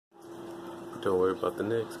Don't worry about the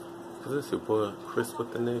next. Cause it's your boy Chris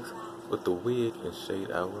with the next, with the wig and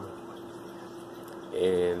shade hour.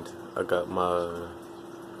 And I got my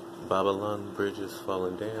Babylon Bridges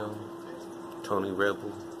falling down. Tony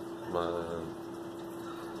Rebel, my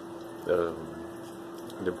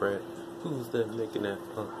the brat. Who's that making that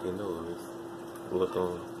funky noise? Look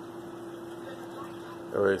on.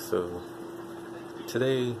 Alright, so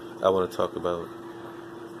today I want to talk about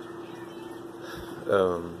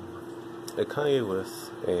Kanye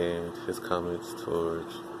West and his comments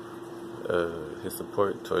towards his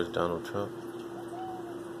support towards Donald Trump.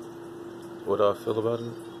 What do I feel about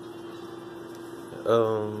it?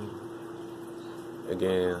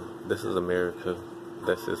 Again, this is America.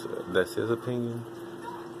 That's his opinion.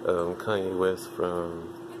 Kanye West,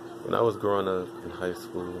 from when I was growing up in high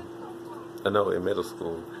school, in middle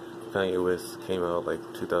school, Kanye West came out like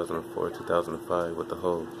 2004, 2005 with the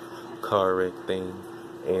whole car wreck thing,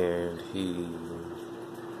 and he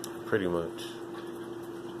pretty much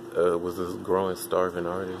was this growing, starving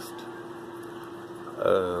artist.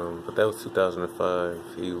 But that was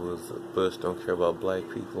 2005. He was Bush don't care about black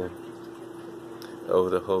people. Over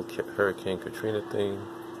the whole Hurricane Katrina thing,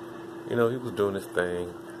 he was doing his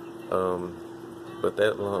thing. But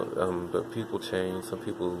people change. Some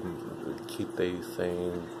people keep their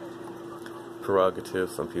same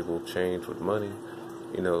prerogatives. Some people change with money.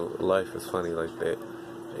 Life is funny like that.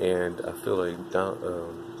 And I feel like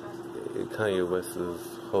Kanye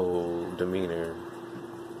West's whole demeanor,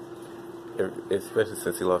 especially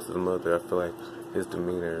since he lost his mother, I feel like his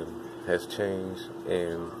demeanor has changed,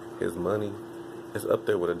 and his money is up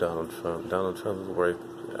there with a Donald Trump. Donald Trump is worth,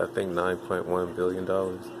 I think, $9.1 billion.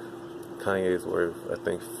 Kanye is worth, I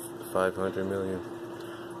think, $500 million.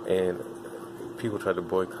 And people try to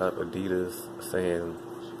boycott Adidas, saying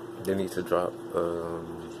they need to drop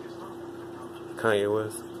Kanye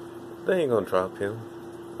West. They ain't gonna drop him.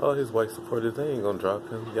 All his white supporters, they ain't gonna drop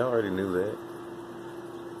him. Y'all already knew that.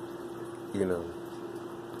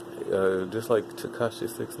 Just like Tekashi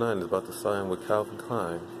 6ix9ine is about to sign with Calvin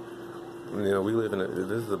Klein. We live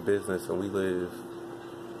this is a business, and we live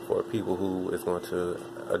for people who is going to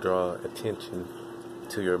draw attention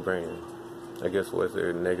to your brand. I guess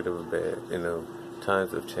whether negative or bad,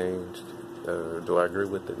 times have changed. Do I agree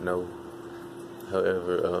with it? No.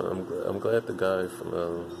 However, I'm glad the guy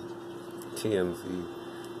from TMZ,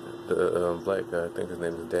 the black guy, I think his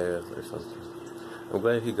name is Daz or something. I'm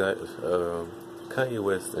glad he got Kanye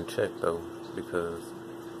West in check, though, because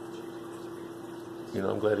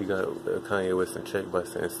I'm glad he got Kanye West in check by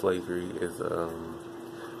saying slavery is a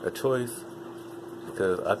choice.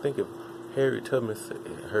 Because I think if Harriet Tubman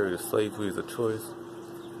heard that slavery is a choice,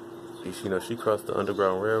 she crossed the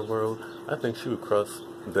Underground Railroad, I think she would cross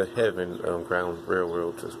the Ground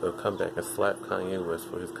Railroad to come back and slap Kanye West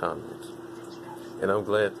for his comments. And I'm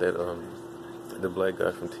glad that the black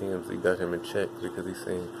guy from TMZ got him in check, because he's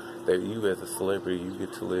saying that you as a celebrity, you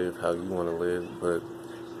get to live how you want to live, but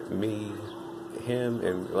him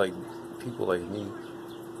and like people like me,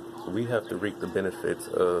 we have to reap the benefits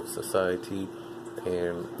of society.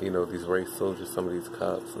 And these race soldiers, some of these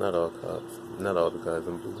cops, not all cops, not all the guys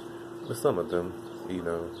in blue, but some of them,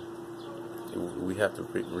 we have to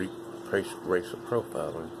reap racial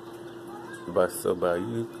profiling. By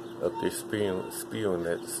you up there spewing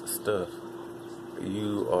that stuff,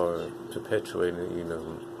 you are perpetuating.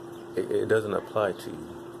 It doesn't apply to you.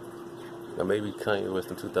 Now maybe Kanye West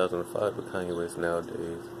in 2005, but Kanye West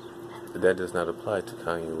nowadays, that does not apply to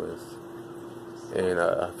Kanye West. And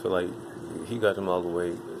I feel like he got him all the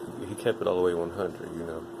way, he kept it all the way 100,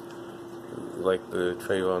 like the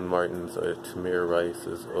Trayvon Martins or Tamir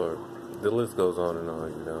Rice's, or the list goes on,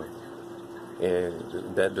 and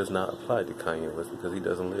that does not apply to Kanye West, because he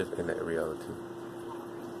doesn't live in that reality.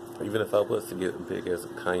 Even if I was to get big as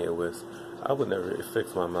Kanye West, I would never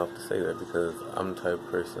fix my mouth to say that, because I'm the type of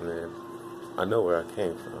person that I know where I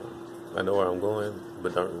came from. I know where I'm going,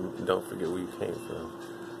 but don't forget where you came from.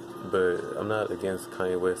 But I'm not against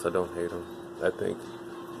Kanye West. I don't hate him. I think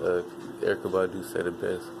Erykah Badu said it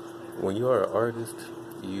best. When you are an artist,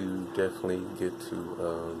 you definitely get to...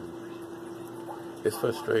 it's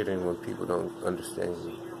frustrating when people don't understand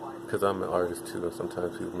you. Because I'm an artist too, and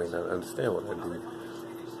sometimes people may not understand what I do.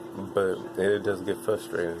 And it does get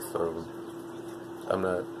frustrating, so I'm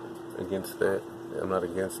not against that. I'm not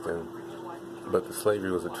against him. But the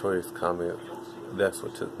slavery was a choice comment, that's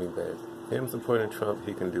what took me back. Him supporting Trump,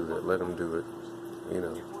 he can do that. Let him do it.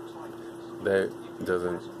 That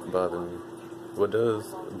doesn't bother me. What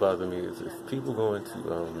does bother me is if people going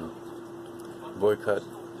to boycott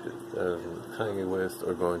Kanye West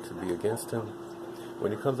or going to be against him,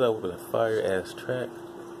 when he comes out with a fire-ass track,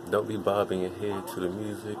 Don't be bobbing your head to the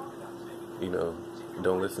music. You know,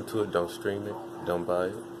 don't listen to it, don't stream it, don't buy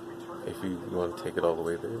it if you want to take it all the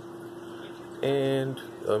way there. And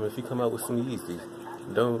if you come out with some Yeezys,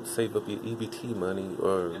 don't save up your EBT money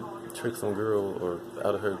or trick some girl or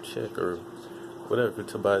out of her check or whatever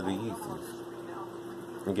to buy the Yeezys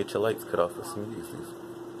and get your lights cut off with some Yeezys.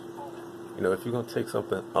 You know, if you're going to take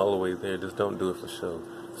something all the way there, just don't do it for show.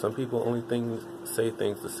 Some people only say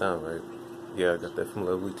things to sound right. Yeah, I got that from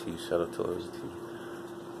Lovely T. Shout out to Lovely T.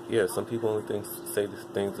 Yeah, some people only say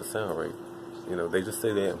things to sound right. You know, they just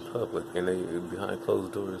say that in public, and they behind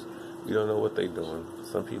closed doors, you don't know what they're doing.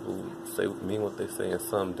 Some people mean what they say, and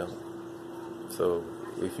some don't. So,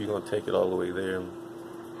 if you're going to take it all the way there,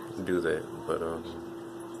 do that. But,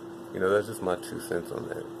 you know, that's just my 2 cents on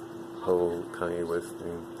that whole Kanye West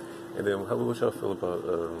thing. And then, what y'all feel about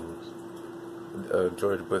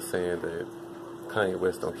George Bush saying that Kanye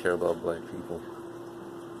West don't care about black people?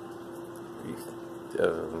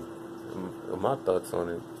 My thoughts on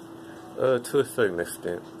it, to a certain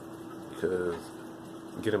extent, because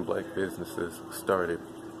getting black businesses started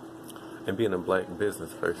and being a black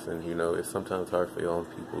business person, you know, it's sometimes hard for your own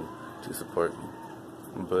people to support you.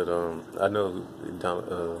 But I know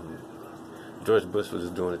George Bush was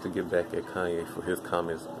just doing it to get back at Kanye for his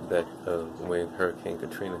comments back when Hurricane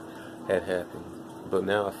Katrina had happened. But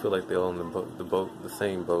now I feel like they're on the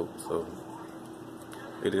same boat, so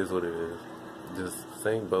it is what it is. Just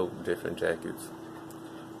same boat, different jackets.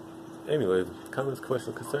 Anyway, comments,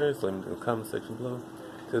 questions, concerns, let me in the comment section below.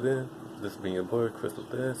 Till then, this has been your boy, Crystal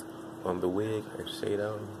Dance, on the Wig and Shade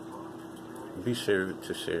Album. Be sure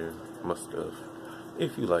to share my stuff.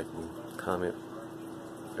 If you like me, comment.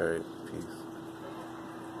 Alright, peace.